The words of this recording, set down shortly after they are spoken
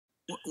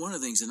One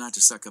of the things, and not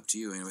to suck up to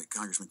you, anyway,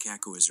 Congressman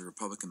Katko is a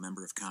Republican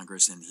member of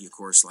Congress, and he, of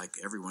course, like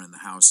everyone in the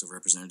House of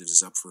Representatives,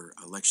 is up for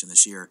election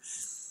this year.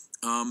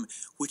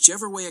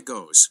 Whichever way it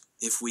goes,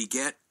 if we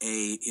get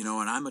and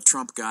I'm a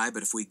Trump guy,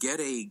 but if we get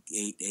a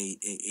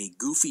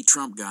goofy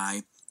Trump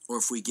guy, or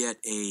if we get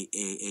a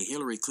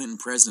Hillary Clinton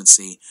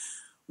presidency,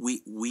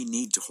 we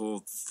need to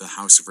hold the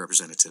House of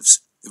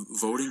Representatives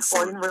voting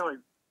for. Well, really,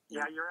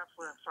 yeah, you're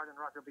absolutely. I'm sorry to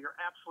interrupt you, but you're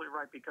absolutely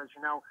right because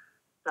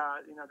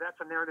that's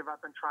a narrative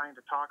I've been trying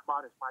to talk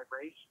about is my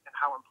race and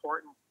how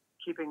important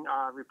keeping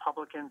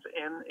Republicans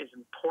in is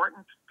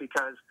important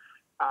because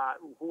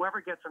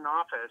whoever gets in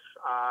office,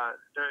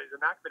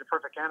 they're not going to be the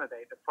perfect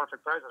candidate, the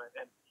perfect president,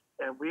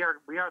 and we are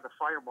the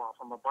firewall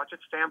from a budget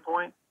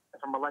standpoint and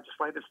from a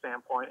legislative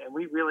standpoint, and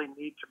we really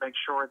need to make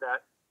sure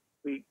that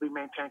we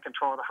maintain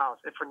control of the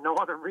House. If for no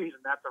other reason,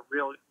 that's a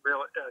real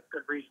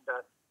good reason to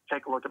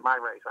take a look at my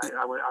race.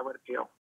 I would appeal.